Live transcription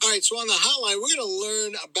right, so on the hotline, we're going to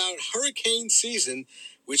learn about hurricane season,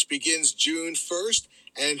 which begins June 1st,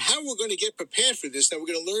 and how we're going to get prepared for this. Now, we're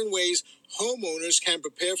going to learn ways homeowners can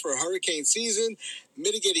prepare for a hurricane season,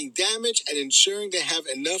 mitigating damage, and ensuring they have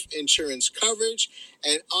enough insurance coverage.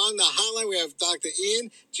 And on the hotline, we have Dr. Ian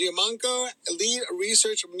Giammanco, lead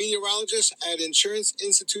research meteorologist at Insurance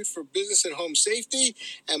Institute for Business and Home Safety,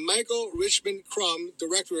 and Michael Richmond Crum,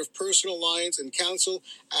 director of personal lines and counsel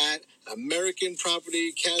at American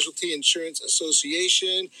Property Casualty Insurance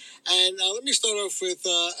Association. And let me start off with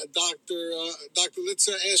Doctor. Let's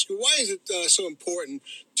ask you, why is it so important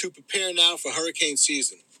to prepare now for hurricane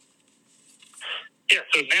season? Yeah,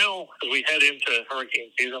 so now as we head into hurricane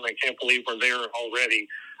season, I can't believe we're there already.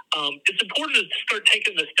 It's important to start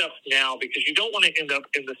taking the steps now, because you don't want to end up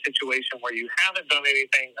in the situation where you haven't done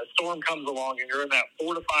anything, a storm comes along, and you're in that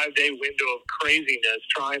 4 to 5 day window of craziness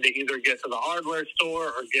trying to either get to the hardware store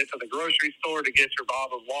or get to the grocery store to get your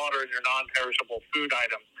bottled water and your non-perishable food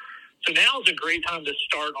items. So now is a great time to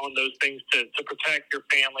start on those things to protect your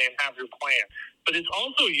family and have your plan. But it's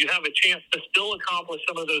also, you have a chance to still accomplish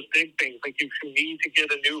some of those big things, like if you need to get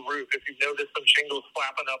a new roof, if you've noticed some shingles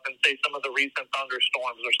flapping up in, say, some of the recent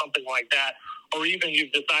thunderstorms or something like that, or even you've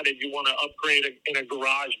decided you want to upgrade in a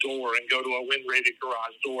garage door and go to a wind-rated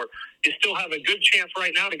garage door. You still have a good chance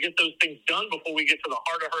right now to get those things done before we get to the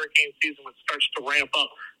heart of hurricane season, which starts to ramp up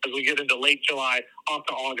as we get into late July, off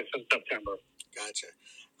to August and September. Gotcha.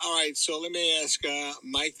 All right, so let me ask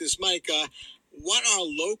Mike. What are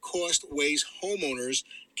low-cost ways homeowners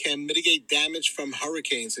can mitigate damage from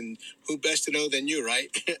hurricanes? And who best to know than you, right?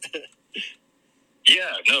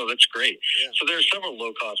 Yeah, no, that's great. Yeah. So there are several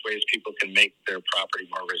low-cost ways people can make their property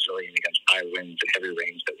more resilient against high winds and heavy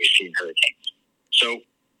rains that we see in hurricanes. So,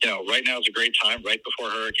 right now is a great time, right before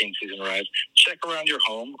hurricane season arrives. Check around your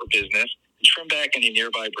home or business and trim back any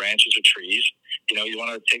nearby branches or trees. You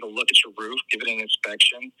want to take a look at your roof, give it an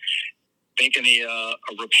inspection, make any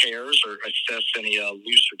repairs or assess any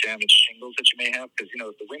loose or damaged shingles that you may have, because,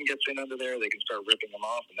 if the wind gets in under there, they can start ripping them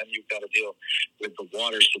off, and then you've got to deal with the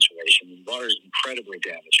water situation. And water is incredibly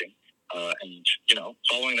damaging.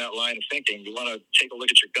 Following that line of thinking, you want to take a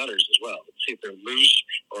look at your gutters as well, see if they're loose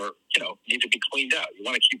or, need to be cleaned out. You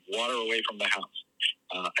want to keep water away from the house.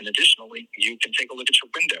 And additionally, you can take a look at your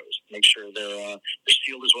windows, make sure they're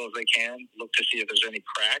sealed as well as they can, look to see if there's any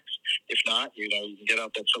cracks. If not, you can get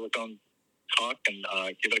out that silicone caulk and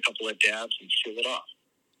give it a couple of dabs and seal it off.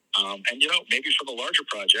 And maybe for the larger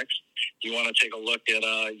projects, you want to take a look at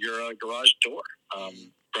your garage door.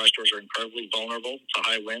 Garage doors are incredibly vulnerable to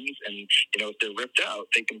high winds, and if they're ripped out,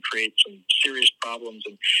 they can create some serious problems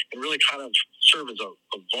and really kind of serve as a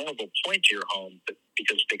vulnerable point to your home,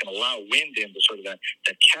 because they can allow wind into sort of that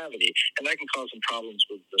cavity, and that can cause some problems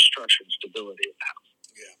with the structure and stability of the house.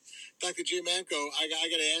 Yeah. Dr. Giammanco, I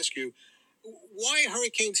got to ask you, why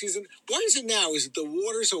hurricane season? Why is it now? Is it the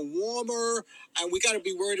waters are warmer and we got to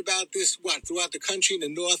be worried about this, throughout the country, in the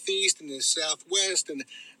Northeast and the Southwest? And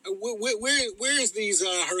where is these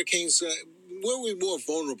hurricanes, where are we more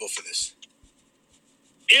vulnerable for this?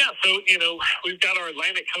 Yeah, so, we've got our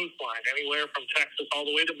Atlantic coastline, anywhere from Texas all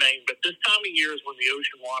the way to Maine. But this time of year is when the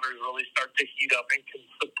ocean waters really start to heat up and can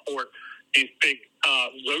support these big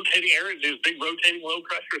rotating areas, these big rotating low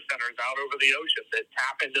pressure centers out over the ocean that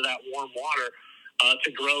tap into that warm water to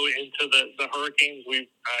grow into the hurricanes we've,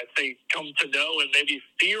 I'd say, come to know and maybe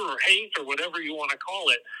fear or hate or whatever you want to call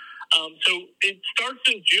it. So it starts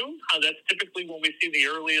in June. That's typically when we see the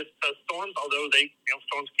earliest storms, although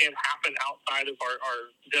storms can happen outside of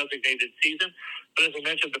our designated season. But as I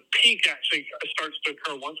mentioned, the peak actually starts to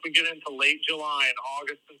occur once we get into late July and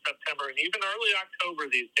August and September and even early October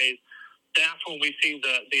these days. That's when we see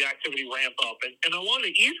the activity ramp up. And along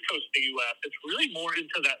the East Coast of the U.S., it's really more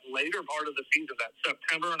into that later part of the season, that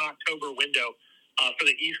September and October window for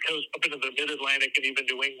the East Coast up into the Mid-Atlantic and even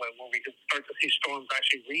New England, when we can start to see storms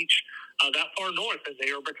actually reach that far north, and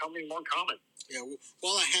they are becoming more common. Yeah,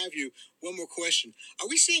 while I have you, one more question. Are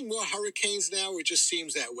we seeing more hurricanes now, or it just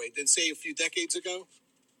seems that way, than, say, a few decades ago?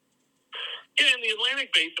 Yeah, in the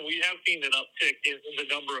Atlantic Basin, we have seen an uptick in the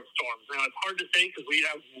number of storms. Now, it's hard to say because we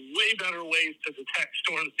have way better ways to detect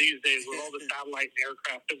storms these days with all the satellite and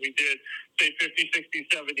aircraft that we did, say, 50,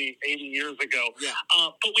 60, 70, 80 years ago. Yeah.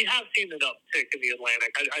 But we have seen an uptick in the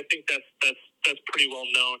Atlantic. I think that's pretty well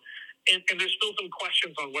known. And there's still some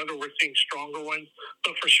questions on whether we're seeing stronger ones.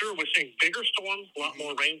 But for sure, we're seeing bigger storms, a lot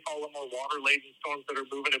more rainfall, a lot more water-laden storms that are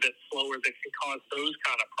moving a bit slower that can cause those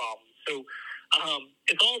kind of problems. So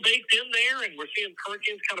it's it's all baked in there, and we're seeing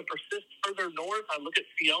hurricanes kind of persist further north. I look at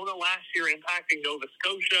Fiona last year impacting Nova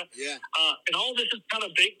Scotia. Yeah. And all this is kind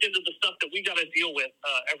of baked into the stuff that we got to deal with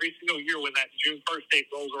every single year when that June 1st date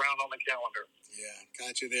rolls around on the calendar. Yeah,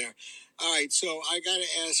 got you there. All right, so I got to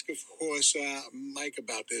ask, of course, Mike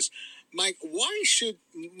about this. Mike, why should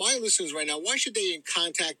my listeners right now, why should they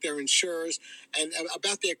contact their insurers and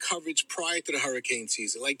about their coverage prior to the hurricane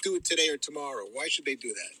season? Like, do it today or tomorrow. Why should they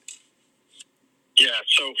do that? Yeah,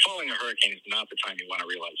 so following a hurricane is not the time you want to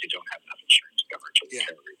realize you don't have enough insurance coverage to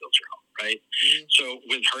repair or rebuild your home, right? Mm-hmm. So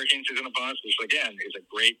with hurricane season upon us, this, again, is a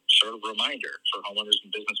great sort of reminder for homeowners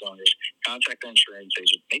and business owners. Contact the insurance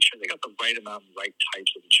agent. Make sure they got the right amount and right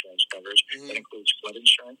types of insurance coverage. Mm-hmm. That includes flood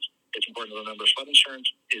insurance. It's important to remember flood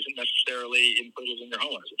insurance isn't necessarily included in your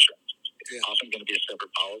homeowner's insurance. It's often going to be a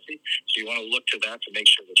separate policy. So you want to look to that to make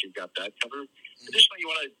sure that you've got that covered. Mm-hmm. Additionally, you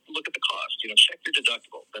want to look at the cost. Check your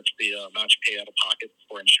deductible. That's the amount you pay out of pocket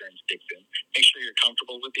before insurance kicks in. Make sure you're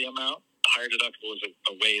comfortable with the amount. A higher deductible is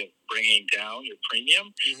a way of bringing down your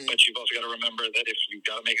premium, but you've also got to remember that if you've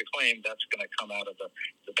got to make a claim, that's going to come out of the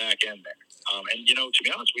back end there. And, to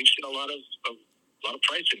be honest, we've seen a lot of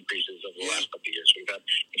price increases over the last couple of years. We've had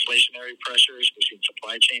inflationary pressures. We've seen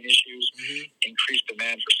supply chain issues, increased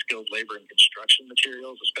demand for skilled labor and construction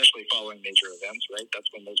materials, especially following major events, right? That's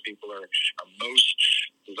when those people are most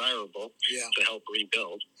desirable to help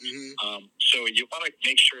rebuild. So you want to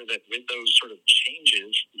make sure that with those sort of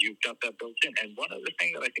changes, you've got that built in. And one other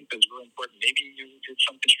thing that I think that's really important, maybe you did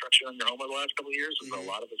some construction on your home over the last couple of years, as a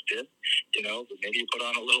lot of us did, but maybe you put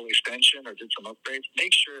on a little extension or did some upgrades.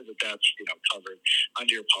 Make sure that that's, covered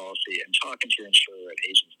under your policy, and talking to your insurer and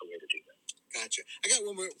agents the way to do that. Gotcha. I got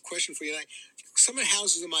one more question for you. Some of the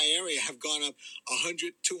houses in my area have gone up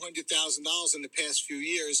 $100,000, $200,000 in the past few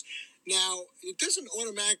years. Now, it doesn't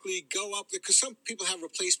automatically go up because some people have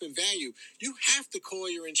replacement value. You have to call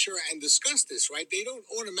your insurer and discuss this, right? They don't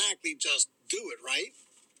automatically just do it, right?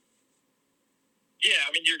 Yeah,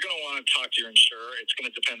 you're going to want to talk to your insurer. It's going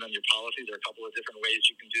to depend on your policy. There are a couple of different ways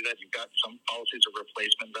you can do that. You've got some policies are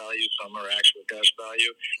replacement value, some are actual cash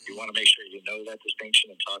value. You want to make sure you know that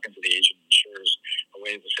distinction, and talking to the agent and insurers a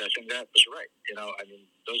way of assessing that. But you're right.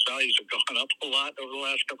 Those values have gone up a lot over the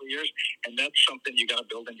last couple of years, and that's something you got to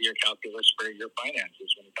build into your calculus for your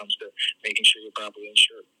finances when it comes to making sure you're properly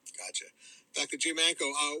insured. Gotcha. Dr. Giammanco,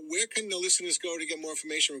 where can the listeners go to get more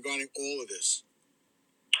information regarding all of this?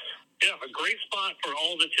 Yeah, a great spot for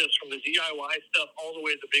all the tips, from the DIY stuff all the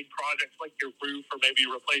way to big projects like your roof or maybe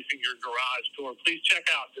replacing your garage door. Please check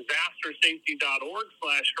out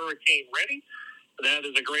disastersafety.org/hurricane ready. That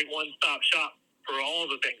is a great one-stop shop for all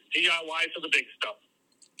the things, DIY to the big stuff.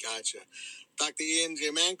 Gotcha. Dr. Ian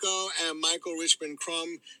Giammanco and Michael Richmond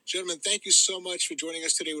Crum. Gentlemen, thank you so much for joining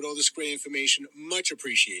us today with all this great information. Much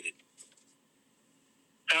appreciated.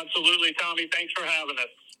 Absolutely, Tommy. Thanks for having us.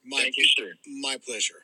 Thank you, sir. My pleasure.